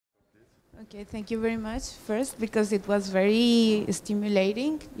Okay, thank you very much. First, because it was very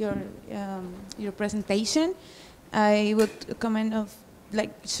stimulating, your presentation. I would comment of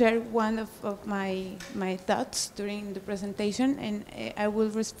share one of my thoughts during the presentation, and I will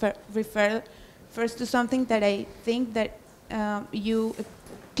refer first to something that I think that you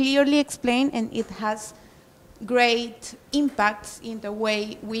clearly explain, and it has great impacts in the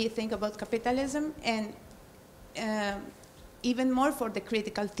way we think about capitalism, and even more for the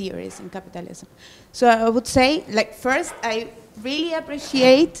critical theories in capitalism. So I would say, first, I really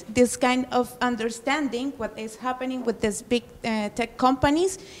appreciate this kind of understanding what is happening with these big tech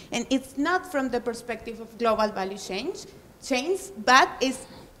companies, and it's not from the perspective of global value chains, but it's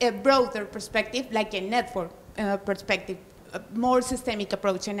a broader perspective, like a network perspective, a more systemic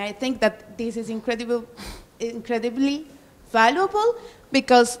approach. And I think that this is incredibly valuable,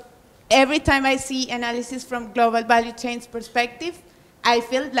 because every time I see analysis from global value chains perspective, I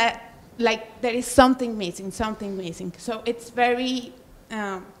feel like there is something missing. So it's very,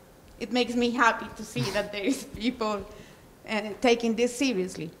 it makes me happy to see that there is people taking this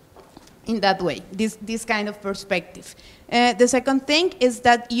seriously in that way, this kind of perspective. The second thing is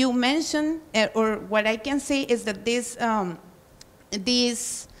that you mentioned, or what I can say is that this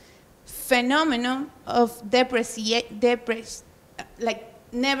phenomenon of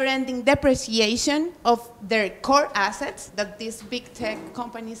never-ending depreciation of their core assets that these big tech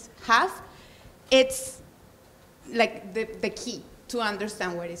companies have, it's like the key to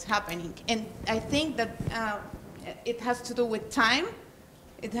understand what is happening. And I think that it has to do with time,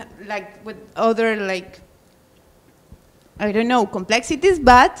 with other, I don't know, complexities,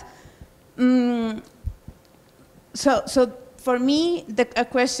 but so for me, a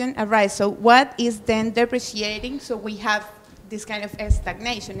question arises. So what is then depreciating? So we have this kind of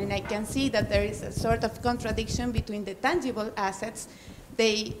stagnation, and I can see that there is a sort of contradiction between the tangible assets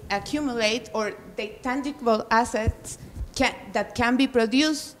they accumulate, or the tangible assets that can be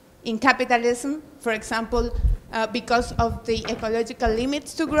produced in capitalism, for example, because of the ecological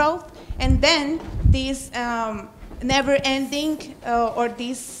limits to growth, and then this never-ending or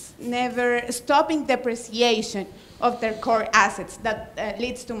this never-stopping depreciation of their core assets that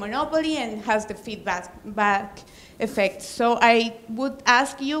leads to monopoly and has the feedback effect. So I would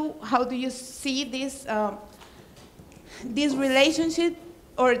ask you, how do you see this this relationship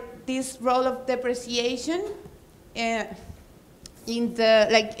or this role of depreciation in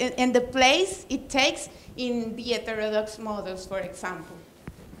the place it takes in the heterodox models, for example?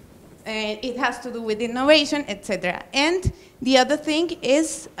 It has to do with innovation, etc. And the other thing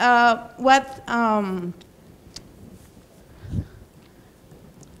is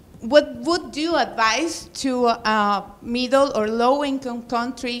what would you advise to a middle or low-income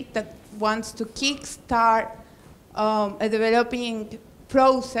country that wants to kickstart a developing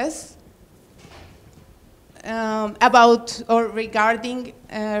process about or regarding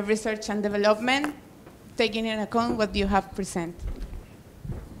research and development, taking into account what you have presented?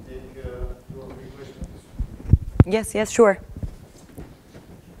 Take 2 or 3 questions. Yes, sure.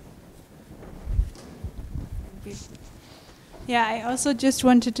 Yeah, I also just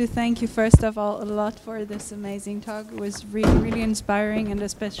wanted to thank you first of all a lot for this amazing talk. It was really, really inspiring, and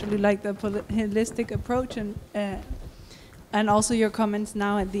especially like the holistic approach, and also your comments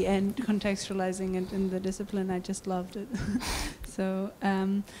now at the end, contextualizing it in the discipline. I just loved it. So,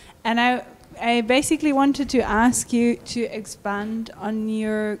 and I basically wanted to ask you to expand on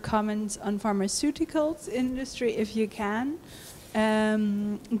your comments on pharmaceuticals industry, if you can.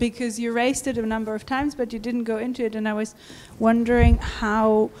 Because you raised it a number of times, but you didn't go into it, and I was wondering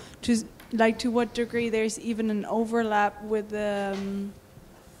how to what degree there's even an overlap with the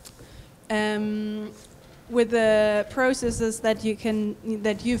processes that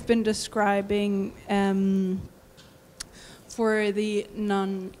you've been describing for the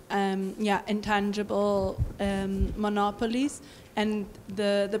intangible monopolies, and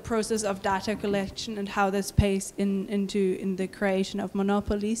the process of data collection and how this plays in the creation of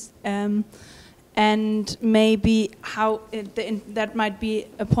monopolies, and maybe how that might be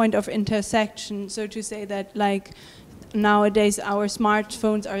a point of intersection, so to say, that like nowadays our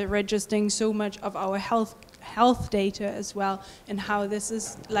smartphones are registering so much of our health data as well, and how this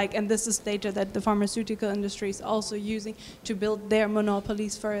is and this is data that the pharmaceutical industry is also using to build their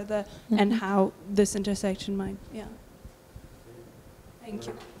monopolies further, and how this intersection might, Thank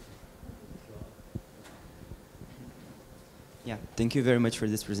you. Yeah, thank you very much for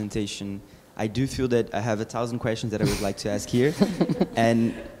this presentation. I do feel that I have 1,000 questions that I would like to ask here,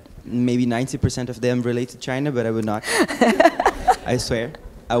 and maybe 90% of them relate to China, but I will not. I swear,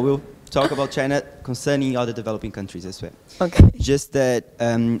 I will. talk about China concerning other developing countries as well. Okay. Just that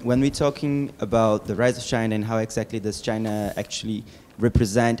when we're talking about the rise of China and how exactly does China actually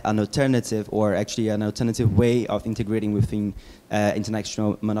represent an alternative, or actually an alternative way of integrating within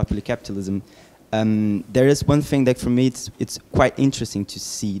international monopoly capitalism, there is one thing that for me it's quite interesting to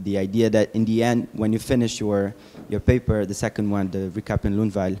see, the idea that in the end, when you finish your paper, the second one, the Rikap and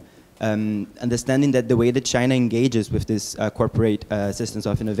Lundvall, understanding that the way that China engages with this corporate systems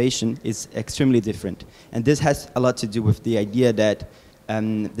of innovation is extremely different. And this has a lot to do with the idea that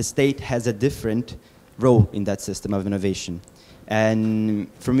the state has a different role in that system of innovation.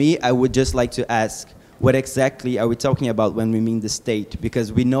 And for me, I would just like to ask, what exactly are we talking about when we mean the state?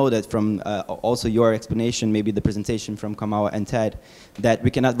 Because we know that from also your explanation, maybe the presentation from Kamal and Ted, that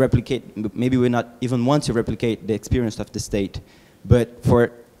we cannot replicate, maybe we not even want to replicate the experience of the state. But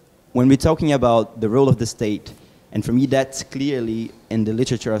when we're talking about the role of the state, and for me that's clearly in the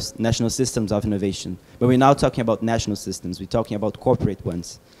literature of national systems of innovation, but we're now talking about national systems, we're talking about corporate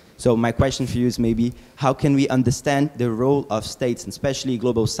ones. So my question for you is maybe, how can we understand the role of states, and especially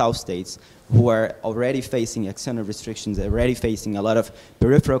global south states, who are already facing external restrictions, already facing a lot of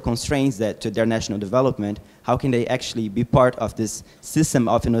peripheral constraints to their national development? How can they actually be part of this system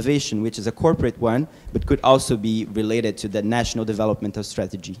of innovation, which is a corporate one, but could also be related to the national developmental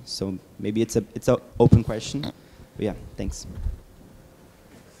strategy? So maybe it's an open question. But yeah, thanks.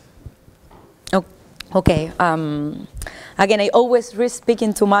 Okay. Again, I always risk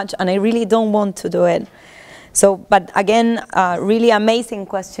speaking too much, and I really don't want to do it. So, but again, really amazing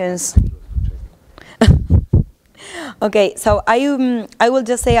questions. Okay, so I will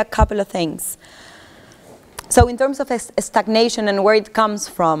just say a couple of things. So in terms of stagnation and where it comes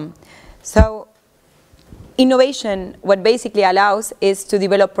from, so innovation, what basically allows is to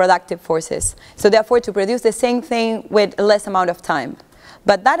develop productive forces. So therefore, to produce the same thing with less amount of time.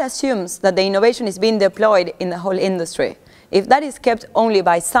 But that assumes that the innovation is being deployed in the whole industry. If that is kept only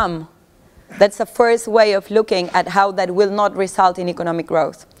by some, that's the first way of looking at how that will not result in economic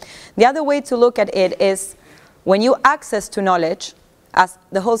growth. The other way to look at it is when you access to knowledge, as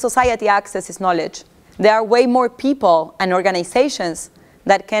the whole society accesses knowledge, there are way more people and organizations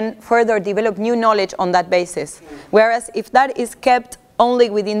that can further develop new knowledge on that basis. Whereas if that is kept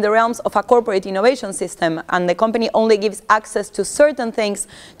only within the realms of a corporate innovation system, and the company only gives access to certain things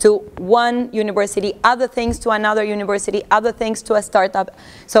to one university, other things to another university, other things to a startup.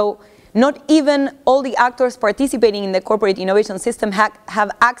 So not even all the actors participating in the corporate innovation system have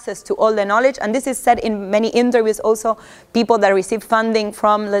access to all the knowledge. And this is said in many interviews also, people that receive funding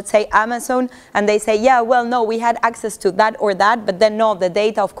from, let's say, Amazon, and they say, yeah, well, no, we had access to that or that, but then no, the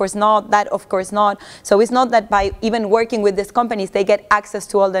data, of course not, that, of course not. So it's not that by even working with these companies, they get access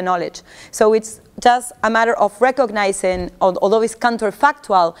to all the knowledge. So it's just a matter of recognizing, although it's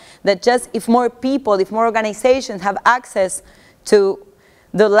counterfactual, that just if more people, if more organizations have access to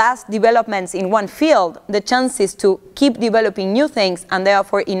the last developments in one field, the chances to keep developing new things and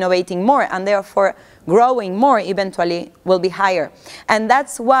therefore innovating more and therefore growing more eventually will be higher. And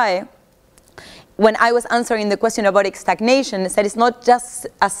that's why when I was answering the question about stagnation, I said it's not just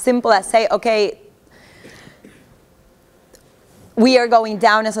as simple as say, okay, we are going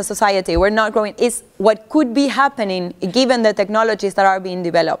down as a society, we're not growing. It's what could be happening given the technologies that are being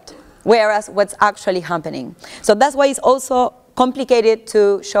developed, whereas what's actually happening. So that's why it's also complicated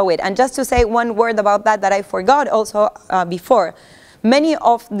to show it. And just to say one word about that I forgot also before, many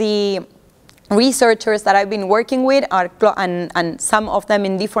of the researchers that I've been working with are, and some of them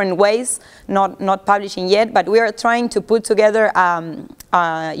in different ways, not publishing yet, but we are trying to put together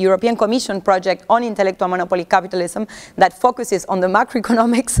a European Commission project on intellectual monopoly capitalism that focuses on the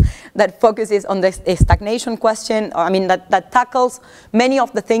macroeconomics, that focuses on the stagnation question, I mean, that tackles many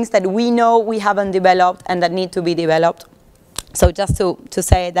of the things that we know we haven't developed and that need to be developed. So just to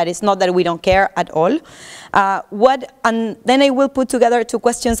say that it's not that we don't care at all. And then I will put together two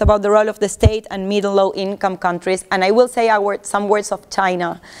questions about the role of the state and middle low income countries, and I will say some words of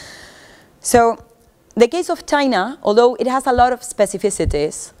China. So the case of China, although it has a lot of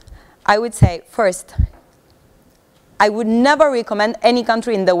specificities, I would say first, I would never recommend any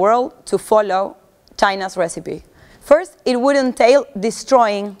country in the world to follow China's recipe. First, it would entail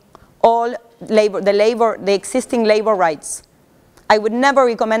destroying all the existing labor rights. I would never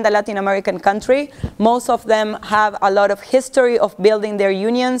recommend a Latin American country. Most of them have a lot of history of building their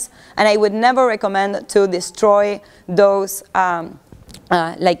unions, and I would never recommend to destroy those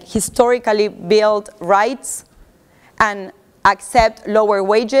like historically built rights and accept lower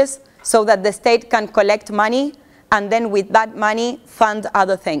wages so that the state can collect money and then with that money fund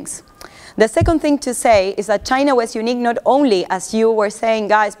other things. The second thing to say is that China was unique not only, as you were saying,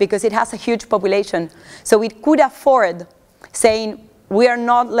 guys, because it has a huge population. So it could afford saying, we are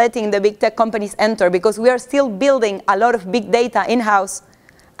not letting the big tech companies enter because we are still building a lot of big data in-house,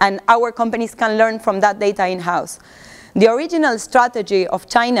 and our companies can learn from that data in-house. The original strategy of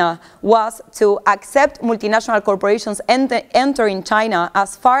China was to accept multinational corporations enter in China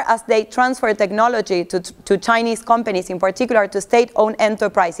as far as they transfer technology to Chinese companies, in particular to state-owned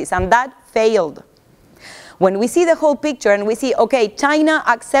enterprises, and that failed. When we see the whole picture and we see, okay, China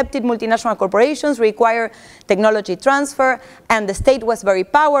accepted multinational corporations, require technology transfer, and the state was very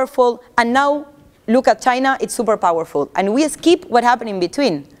powerful, and now look at China, it's super powerful. And we skip what happened in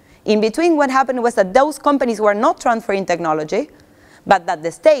between. In between, what happened was that those companies were not transferring technology, but that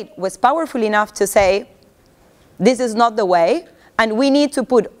the state was powerful enough to say, this is not the way, and we need to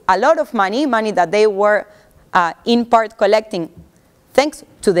put a lot of money that they were in part collecting thanks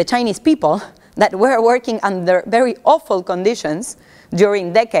to the Chinese people, that were working under very awful conditions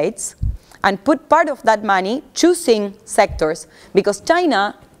during decades, and put part of that money choosing sectors. Because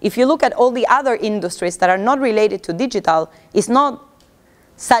China, if you look at all the other industries that are not related to digital, is not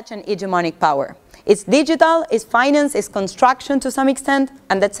such an hegemonic power. It's digital, it's finance, it's construction to some extent,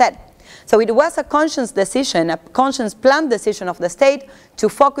 and that's it. So it was a conscious decision, a conscious planned decision of the state to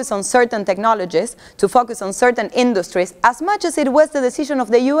focus on certain technologies, to focus on certain industries, as much as it was the decision of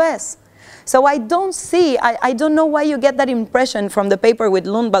the US. So I don't see, I don't know why you get that impression from the paper with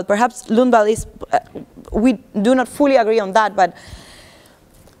Lundvall. Perhaps Lundvall is, we do not fully agree on that, but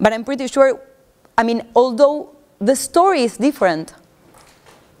I'm pretty sure, I mean, although the story is different,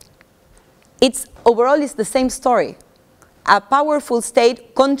 overall it's the same story. A powerful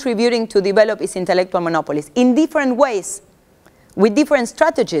state contributing to develop its intellectual monopolies in different ways, with different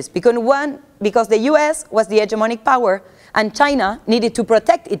strategies, because the US was the hegemonic power, and China needed to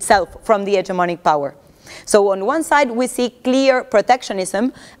protect itself from the hegemonic power. So on one side, we see clear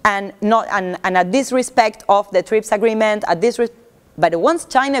protectionism and a disrespect of the TRIPS agreement, but once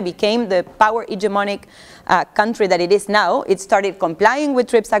China became the power hegemonic country that it is now, it started complying with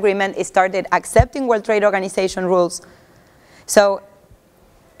TRIPS agreement, it started accepting World Trade Organization rules. So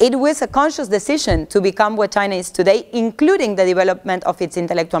it was a conscious decision to become what China is today, including the development of its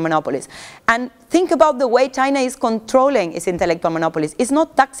intellectual monopolies. And think about the way China is controlling its intellectual monopolies. It's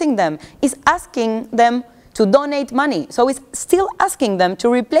not taxing them, it's asking them to donate money. So it's still asking them to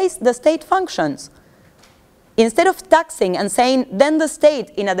replace the state functions. Instead of taxing and saying, then the state,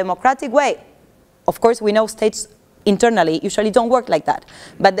 in a democratic way, of course we know states internally usually don't work like that,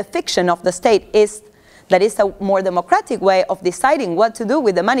 but the fiction of the state is that is a more democratic way of deciding what to do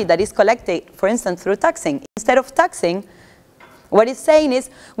with the money that is collected, for instance, through taxing. Instead of taxing, what it's saying is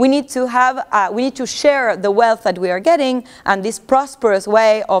we need to share the wealth that we are getting, and this prosperous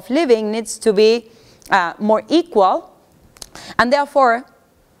way of living needs to be more equal, and therefore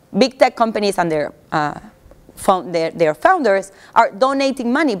big tech companies and their founders are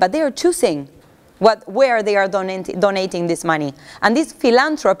donating money, but they are choosing where they are donating this money. And this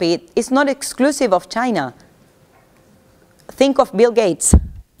philanthropy is not exclusive of China. Think of Bill Gates.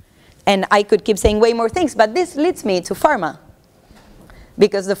 And I could keep saying way more things, but this leads me to pharma.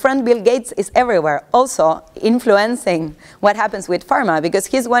 Because the friend Bill Gates is everywhere, also influencing what happens with pharma, because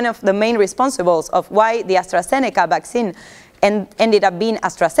he's one of the main responsibles of why the AstraZeneca vaccine ended up being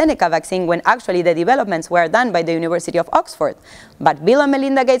AstraZeneca vaccine when actually the developments were done by the University of Oxford. But Bill and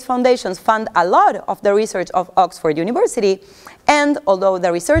Melinda Gates Foundations fund a lot of the research of Oxford University, and although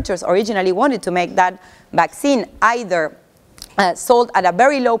the researchers originally wanted to make that vaccine either sold at a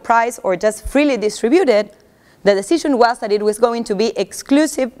very low price or just freely distributed, the decision was that it was going to be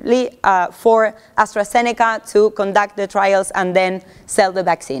exclusively for AstraZeneca to conduct the trials and then sell the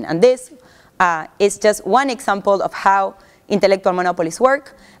vaccine. And this is just one example of how intellectual monopolies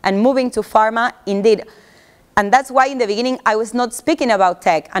work. And moving to pharma, indeed. And that's why in the beginning I was not speaking about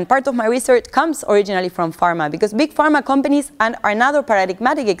tech. And part of my research comes originally from pharma, because big pharma companies are another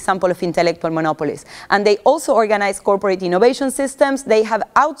paradigmatic example of intellectual monopolies. And they also organize corporate innovation systems. They have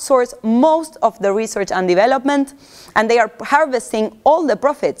outsourced most of the research and development, and they are harvesting all the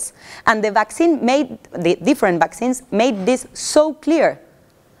profits. And the different vaccines made this so clear.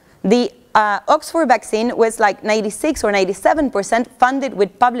 The Oxford vaccine was like 96 or 97% funded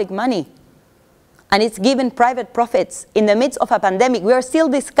with public money. And it's given private profits in the midst of a pandemic. We are still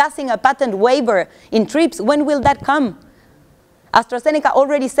discussing a patent waiver in TRIPS. When will that come? AstraZeneca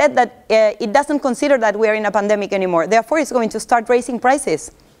already said that it doesn't consider that we are in a pandemic anymore. Therefore, it's going to start raising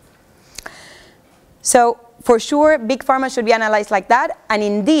prices. So for sure, big pharma should be analyzed like that. And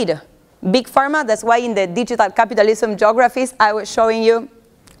indeed, big pharma, that's why in the digital capitalism geographies I was showing you,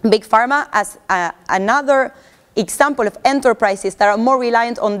 Big Pharma as another example of enterprises that are more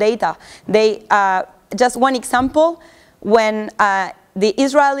reliant on data. They, just one example, when the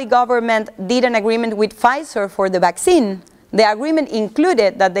Israeli government did an agreement with Pfizer for the vaccine, the agreement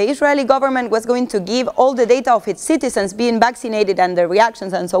included that the Israeli government was going to give all the data of its citizens being vaccinated and their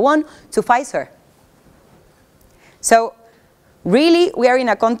reactions and so on to Pfizer. So really, we are in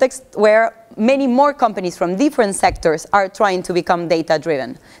a context where many more companies from different sectors are trying to become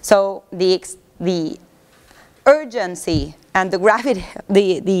data-driven. So the urgency and the gravity,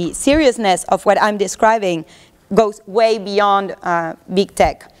 the seriousness of what I'm describing goes way beyond big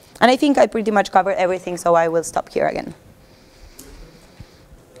tech. And I think I pretty much covered everything, so I will stop here again.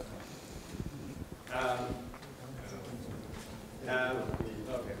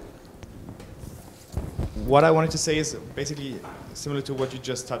 What I wanted to say is basically similar to what you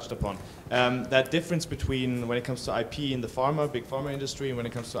just touched upon. That difference between when it comes to IP in the big pharma industry and when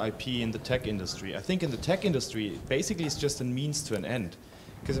it comes to IP in the tech industry. I think in the tech industry, basically it's just a means to an end.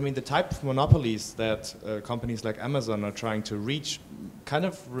 Because I mean, the type of monopolies that companies like Amazon are trying to reach kind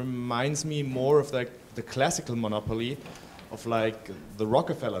of reminds me more of like the classical monopoly of like the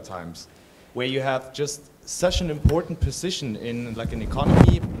Rockefeller times, where you have just such an important position in like an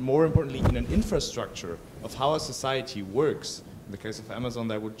economy, more importantly in an infrastructure of how a society works. In the case of Amazon,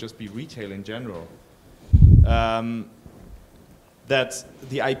 that would just be retail in general. That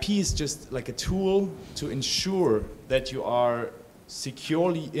the IP is just like a tool to ensure that you are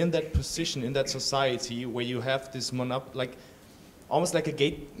securely in that position, in that society, where you have this like almost like a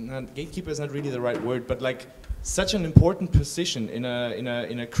gatekeeper is not really the right word, but like such an important position in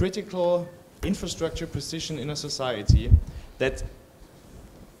a critical infrastructure position in a society that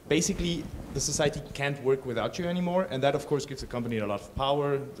basically the society can't work without you anymore, and that of course gives a company a lot of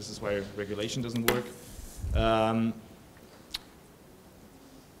power. This is why regulation doesn't work.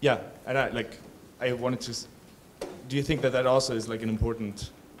 Yeah, and I wanted to. Do you think that that also is like an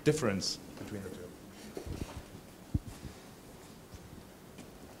important difference between the two?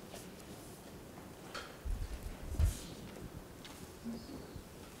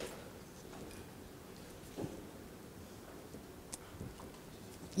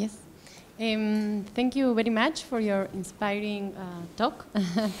 Yes. Thank you very much for your inspiring talk.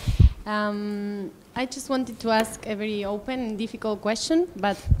 I just wanted to ask a very open and difficult question,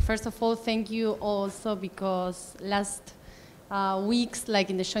 but first of all, thank you also because last weeks, like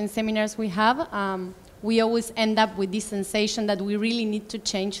in the joint seminars we have, we always end up with this sensation that we really need to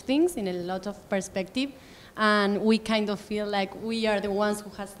change things in a lot of perspective, and we kind of feel like we are the ones who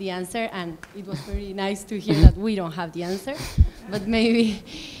has the answer, and it was very nice to hear that we don't have the answer, but maybe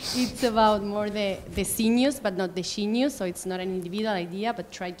it's about more the genius, but not the genius, so it's not an individual idea, but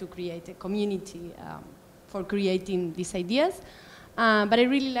try to create a community for creating these ideas. But I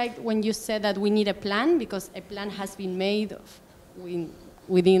really liked when you said that we need a plan, because a plan has been made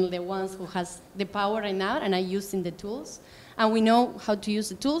within the ones who has the power right now, and are using the tools. And we know how to use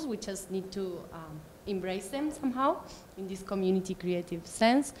the tools, we just need to embrace them somehow in this community creative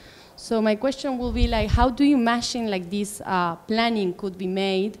sense. So my question will be like, how do you imagine like this planning could be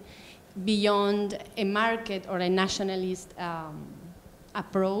made beyond a market or a nationalist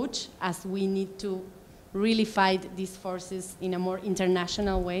approach, as we need to really fight these forces in a more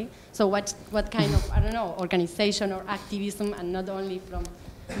international way? So what kind of, I don't know, organization or activism, and not only from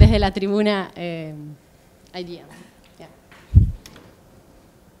desde la tribuna idea? Yeah.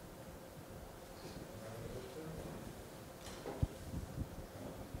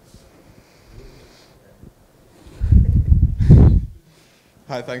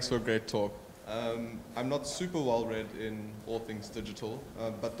 Hi, thanks for a great talk. I'm not super well read in all things digital,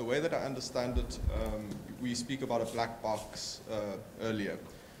 but the way that I understand it, we speak about a black box earlier.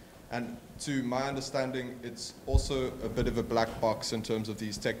 And to my understanding, it's also a bit of a black box in terms of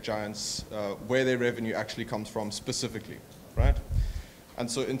these tech giants, where their revenue actually comes from specifically, right? And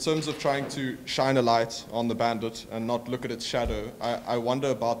so in terms of trying to shine a light on the bandit and not look at its shadow, I wonder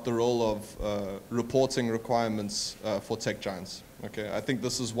about the role of reporting requirements for tech giants. Okay, I think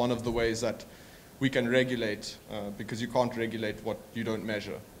this is one of the ways that we can regulate, because you can't regulate what you don't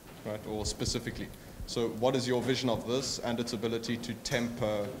measure, right, or specifically. So what is your vision of this and its ability to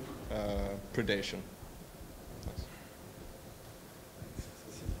temper predation? Thanks.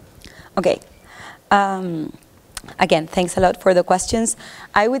 Okay. Again, thanks a lot for the questions.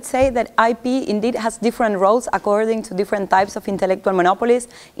 I would say that IP indeed has different roles according to different types of intellectual monopolies.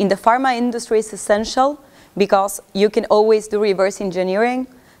 In the pharma industry, it's essential because you can always do reverse engineering,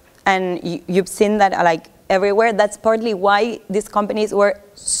 and you've seen that like everywhere. That's partly why these companies were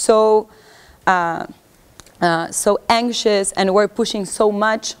so so anxious and were pushing so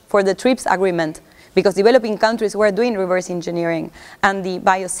much for the TRIPS agreement, because developing countries were doing reverse engineering, and the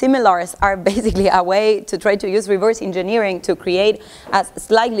biosimilars are basically a way to try to use reverse engineering to create a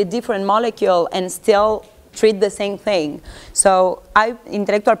slightly different molecule and still treat the same thing. So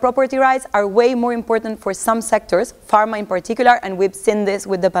intellectual property rights are way more important for some sectors, pharma in particular, and we've seen this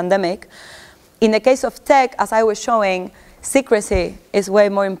with the pandemic. In the case of tech, as I was showing, secrecy is way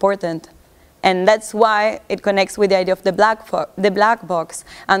more important. And that's why it connects with the idea of the black box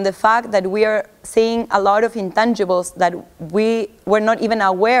and the fact that we are seeing a lot of intangibles that we were not even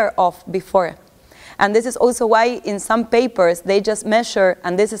aware of before. And this is also why in some papers they just measure,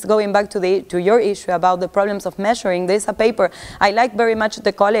 and this is going back to your issue about the problems of measuring. There's a paper, I like very much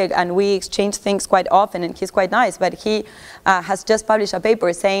the colleague, and we exchange things quite often, and he's quite nice, but he has just published a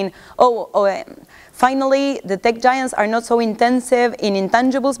paper saying, finally, the tech giants are not so intensive in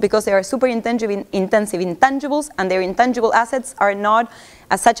intangibles because they are super intensive in intangibles, and their intangible assets are not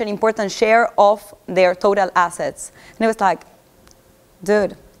such an important share of their total assets. And it was like,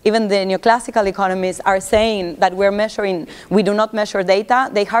 dude, even the neoclassical economists are saying that we do not measure data.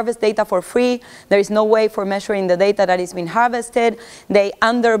 They harvest data for free. There is no way for measuring the data that is being harvested. They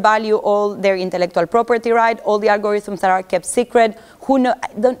undervalue all their intellectual property right, all the algorithms that are kept secret.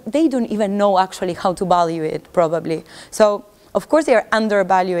 They don't even know actually how to value it, probably. So, of course, they are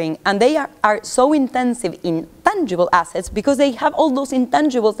undervaluing, and they are so intensive in tangible assets because they have all those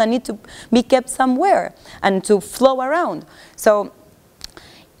intangibles that need to be kept somewhere and to flow around. So,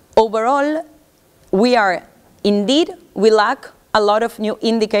 overall, we lack a lot of new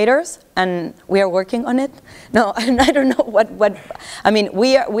indicators, and we are working on it. No, and I don't know I mean,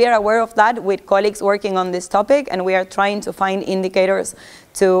 we are aware of that with colleagues working on this topic, and we are trying to find indicators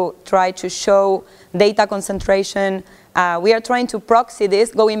to try to show data concentration. We are trying to proxy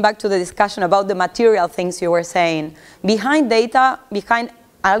this, going back to the discussion about the material things you were saying. Behind data, behind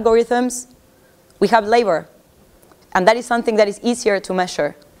algorithms, we have labor, and that is something that is easier to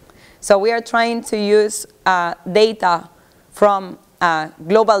measure. So we are trying to use data from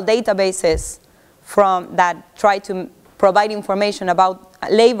global databases that try to provide information about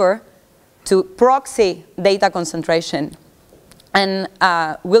labor to proxy data concentration. And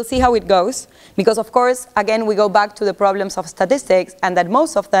we'll see how it goes, because of course, again, we go back to the problems of statistics, and that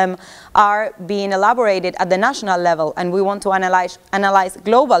most of them are being elaborated at the national level, and we want to analyze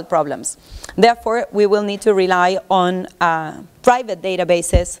global problems. Therefore, we will need to rely on private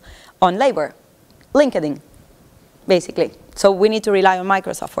databases on labor, LinkedIn, basically. So we need to rely on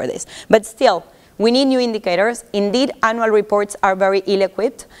Microsoft for this. But still, we need new indicators. Indeed, annual reports are very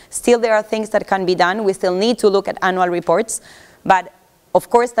ill-equipped. Still, there are things that can be done. We still need to look at annual reports. But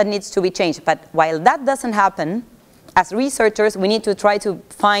of course, that needs to be changed. But while that doesn't happen, as researchers, we need to try to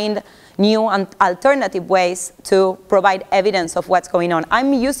find new and alternative ways to provide evidence of what's going on.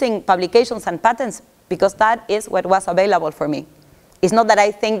 I'm using publications and patents because that is what was available for me. It's not that I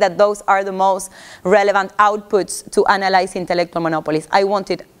think that those are the most relevant outputs to analyze intellectual monopolies. I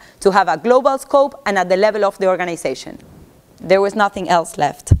wanted to have a global scope and at the level of the organization. There was nothing else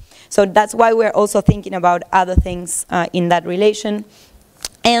left. So that's why we're also thinking about other things in that relation.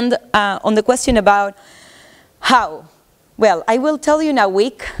 And on the question about how, well, I will tell you in a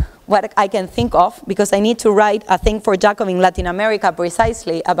week what I can think of, because I need to write a thing for Jacob in Latin America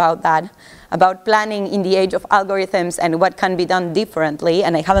precisely about that, about planning in the age of algorithms and what can be done differently,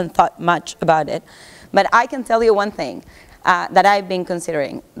 and I haven't thought much about it. But I can tell you one thing that I've been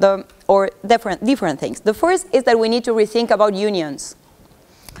considering, or different things. The first is that we need to rethink about unions.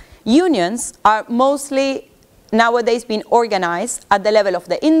 Unions are mostly nowadays being organized at the level of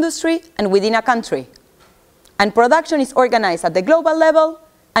the industry and within a country. And production is organized at the global level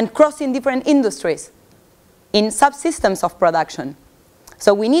and crossing different industries in subsystems of production.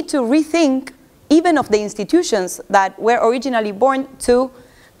 So we need to rethink even of the institutions that were originally born to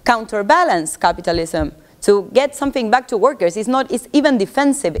counterbalance capitalism, to get something back to workers. It's even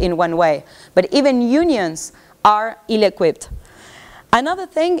defensive in one way, but even unions are ill-equipped. Another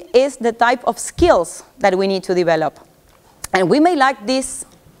thing is the type of skills that we need to develop. And we may like this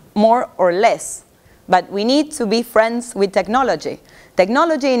more or less, but we need to be friends with technology.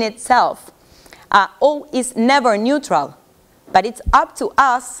 Technology in itself is never neutral, but it's up to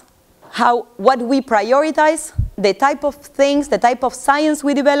us what we prioritize, the type of things, the type of science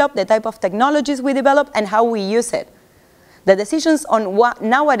we develop, the type of technologies we develop, and how we use it. The decisions on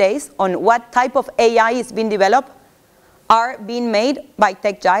nowadays on what type of AI is being developed are being made by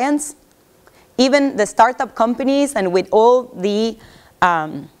tech giants, even the startup companies, and with all the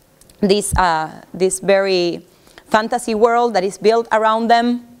this very fantasy world that is built around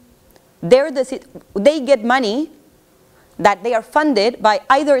them. they get money that they are funded by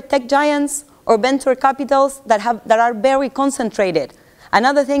either tech giants or venture capitals that are very concentrated.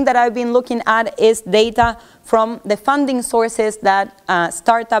 Another thing that I've been looking at is data from the funding sources that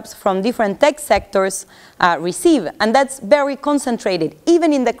startups from different tech sectors receive. And that's very concentrated,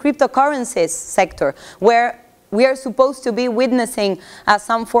 even in the cryptocurrencies sector, where we are supposed to be witnessing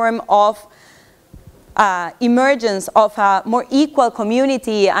some form of emergence of a more equal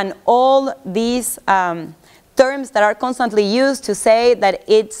community, and all these terms that are constantly used to say that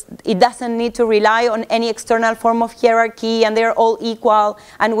it doesn't need to rely on any external form of hierarchy and they're all equal.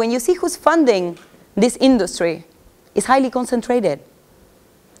 And when you see who's funding this industry, it's highly concentrated.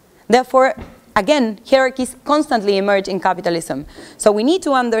 Therefore, again, hierarchies constantly emerge in capitalism. So we need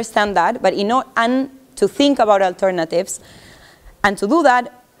to understand that, but and to think about alternatives. And to do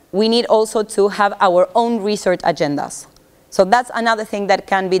that, we need also to have our own research agendas. So that's another thing that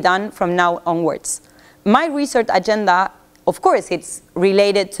can be done from now onwards. My research agenda, of course, it's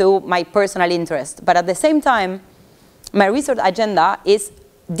related to my personal interest, but at the same time, my research agenda is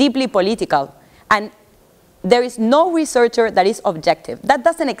deeply political, and there is no researcher that is objective. That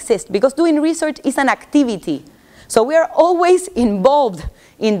doesn't exist, because doing research is an activity. So we are always involved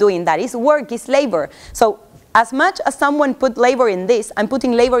in doing that. It's work, it's labor. So as much as someone put labor in this, I'm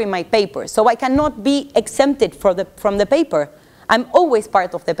putting labor in my paper. So I cannot be exempted from the paper. I'm always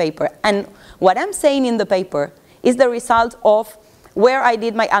part of the paper. And what I'm saying in the paper is the result of where I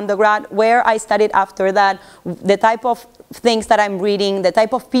did my undergrad, where I studied after that, the type of things that I'm reading, the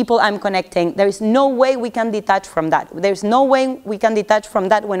type of people I'm connecting. There is no way we can detach from that. There's no way we can detach from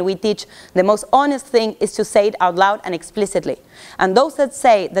that when we teach. The most honest thing is to say it out loud and explicitly. And those that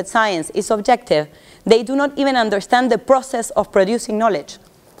say that science is objective, they do not even understand the process of producing knowledge,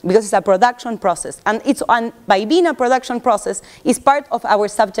 because it's a production process. And by being a production process, it's part of our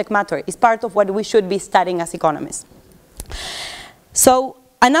subject matter. It's part of what we should be studying as economists. So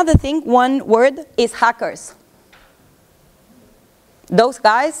another thing, one word, is hackers. Those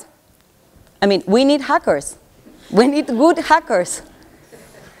guys, I mean, we need hackers. We need good hackers,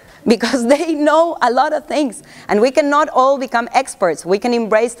 because they know a lot of things. And we cannot all become experts. We can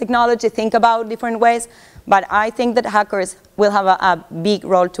embrace technology, think about different ways, but I think that hackers will have a big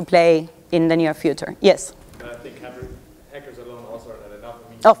role to play in the near future. Yes? I think hackers alone also are not enough. I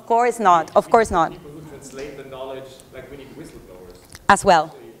mean, of course not. Of course not. People who translate the knowledge, like we need whistleblowers. As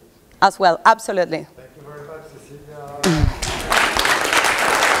well. As well, absolutely. Thank you very much, Cecilia.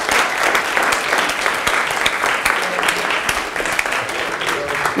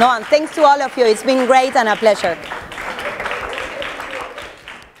 No, and thanks to all of you. It's been great and a pleasure.